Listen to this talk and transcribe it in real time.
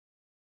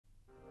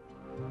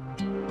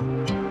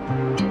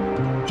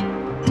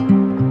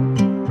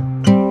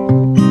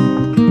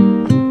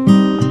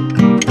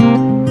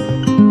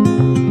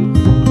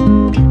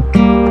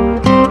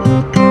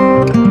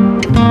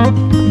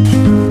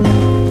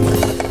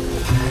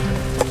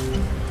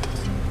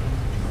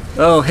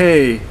Oh,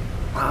 hey.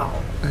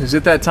 Wow. Is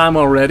it that time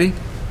already?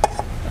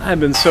 I've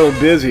been so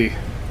busy.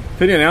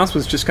 Video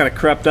announcements just kind of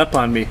crept up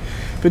on me.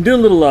 Been doing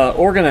a little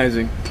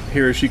organizing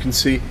here, as you can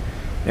see.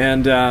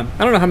 And I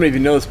don't know how many of you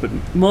know this, but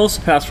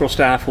most pastoral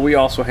staff, we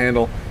also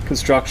handle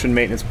construction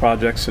maintenance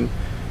projects, and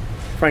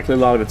frankly a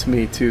lot of it's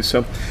me too.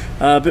 So,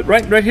 but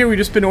right here we've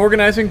just been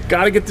organizing.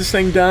 Got to get this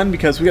thing done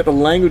because we got the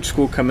language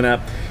school coming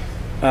up.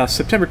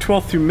 September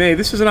 12th through May.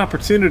 This is an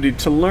opportunity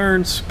to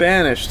learn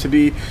Spanish, to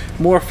be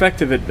more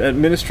effective at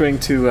ministering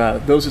to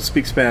those that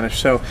speak Spanish.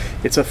 So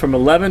it's from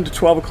 11 to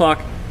 12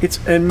 o'clock. It's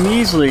a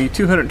measly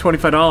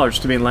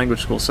 $225 to be in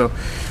language school. So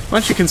why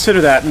don't you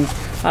consider that? And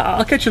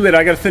I'll catch you later.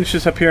 I got to finish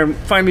this up here and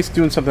find me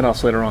doing something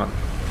else later on.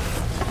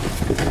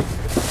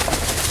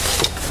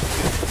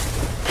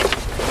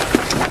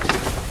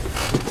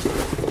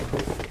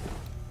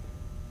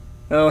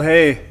 Oh,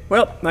 hey.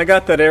 Well, I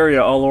got that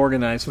area all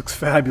organized. Looks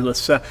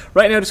fabulous.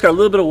 Right now, just got a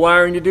little bit of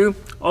wiring to do.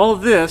 All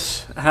of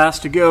this has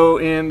to go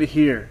into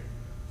here.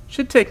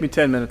 Should take me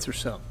 10 minutes or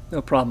so.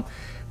 No problem.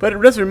 But it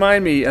does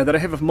remind me that I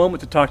have a moment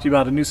to talk to you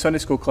about a new Sunday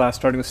school class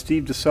starting with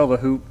Steve DeSilva,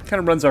 who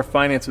kind of runs our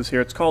finances here.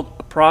 It's called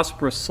A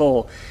Prosperous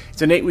Soul.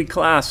 It's an 8-week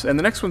class, and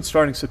the next one's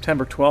starting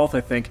September 12th,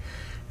 I think.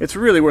 It's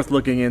really worth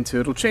looking into.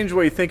 It'll change the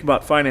way you think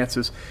about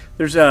finances.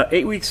 There's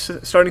 8 weeks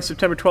starting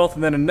September 12th,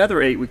 and then another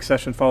 8-week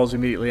session follows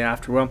immediately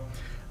after. Well,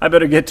 I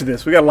better get to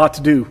this. We got a lot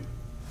to do.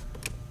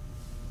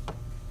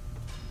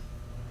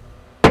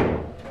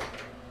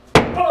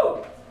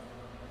 Oh!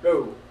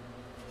 Go.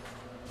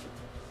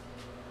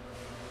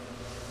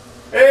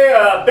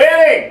 Hey,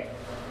 Benny!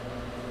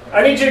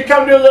 I need you to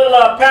come do a little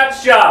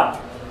patch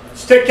job.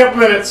 Just take a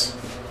couple minutes.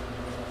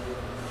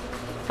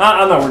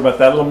 I'm not worried about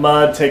that. A little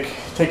mud. Take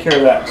care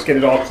of that. Just get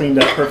it all cleaned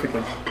up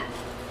perfectly.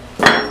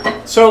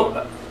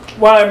 So,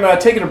 while I'm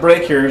taking a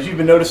break here, as you've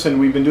been noticing,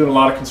 we've been doing a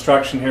lot of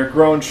construction here.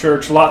 Growing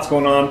church, lots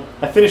going on.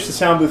 I finished the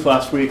sound booth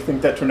last week. I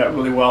think that turned out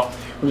really well.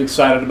 Really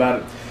excited about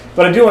it.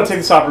 But I do want to take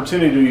this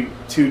opportunity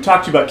to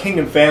talk to you about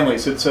Kingdom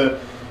Families. It's a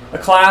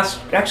class,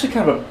 actually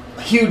kind of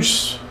a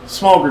huge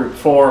small group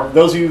for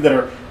those of you that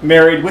are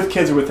married with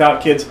kids or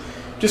without kids.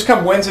 Just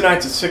come Wednesday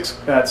nights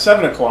at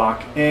 7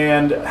 o'clock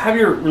and have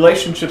your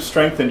relationships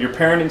strengthened, your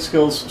parenting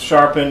skills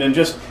sharpened, and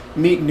just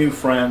meet new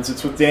friends.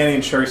 It's with Danny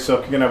and Sherry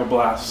Silk. You're going to have a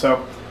blast.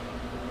 So,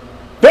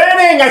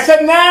 Benning! I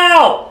said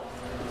now!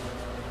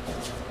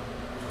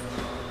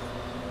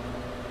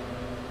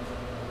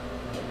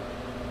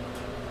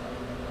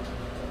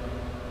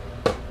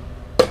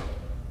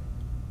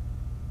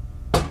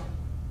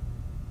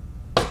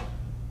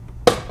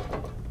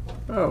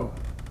 Oh.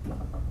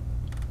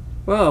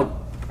 Well,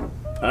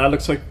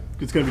 looks like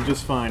it's going to be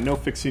just fine. No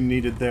fixing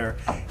needed there.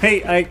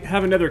 Hey, I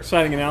have another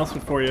exciting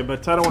announcement for you,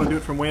 but I don't want to do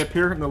it from way up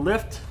here in the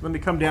lift. Let me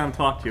come down and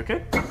talk to you,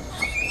 okay?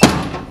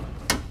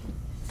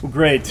 Well,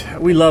 great.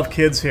 We love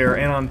kids here,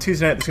 and on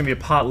Tuesday night there's going to be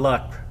a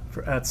potluck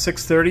at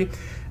 6:30.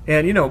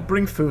 And, you know,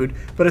 bring food,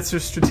 but it's a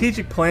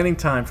strategic planning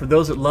time for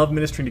those that love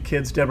ministering to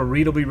kids. Deborah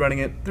Reed will be running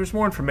it. There's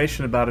more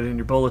information about it in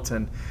your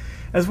bulletin.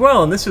 As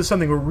well, and this is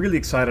something we're really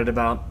excited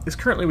about, is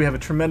currently we have a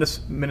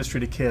tremendous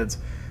ministry to kids.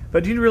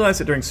 But do you realize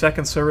that during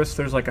second service,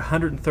 there's like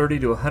 130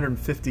 to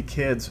 150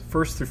 kids,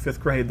 1st through 5th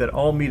grade, that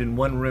all meet in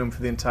one room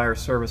for the entire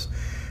service?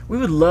 We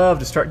would love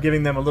to start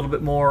giving them a little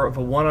bit more of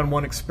a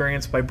one-on-one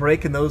experience by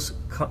breaking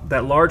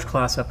that large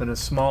class up into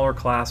smaller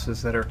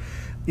classes that are,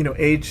 you know,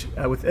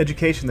 with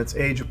education that's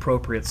age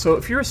appropriate. So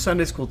if you're a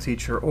Sunday school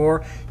teacher,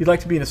 or you'd like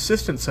to be an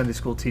assistant Sunday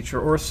school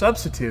teacher, or a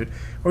substitute,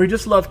 or you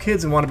just love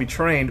kids and want to be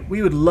trained,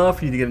 we would love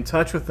for you to get in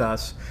touch with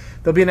us.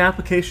 There'll be an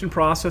application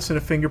process and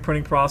a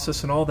fingerprinting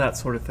process and all that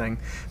sort of thing.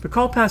 But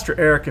call Pastor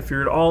Eric if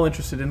you're at all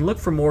interested, and look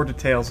for more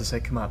details as they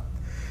come up.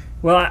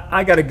 Well,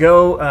 I got to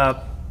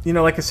go. You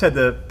know, like I said,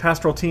 the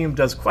pastoral team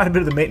does quite a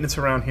bit of the maintenance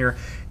around here.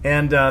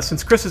 And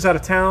since Chris is out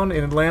of town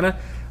in Atlanta,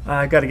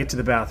 I got to get to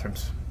the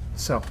bathrooms.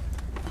 So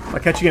I'll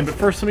catch you again. But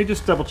first, let me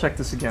just double check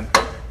this again.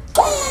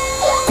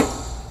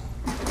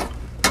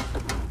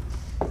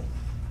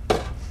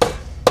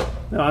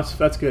 No, that's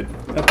good.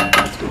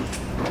 That's good.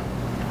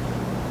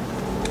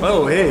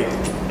 Oh, hey.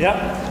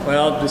 Yeah.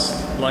 Well,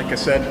 just like I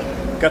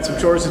said, got some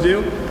chores to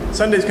do.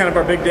 Sunday's kind of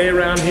our big day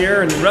around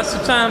here, and the rest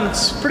of the time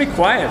it's pretty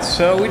quiet.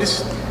 So we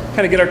just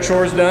kind of get our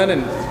chores done,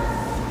 and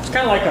it's kind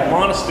of like a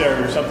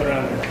monastery or something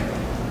around here.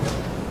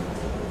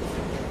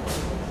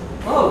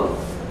 Oh.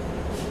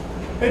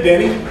 Hey,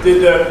 Danny.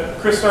 Did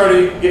Chris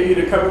already get you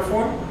to cover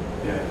for him?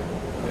 Yeah.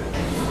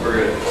 We're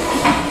good.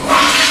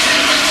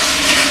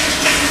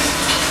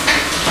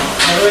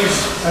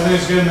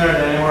 Everything's good in there,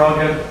 Danny. We're all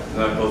good.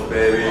 Knuckles,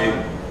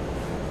 baby.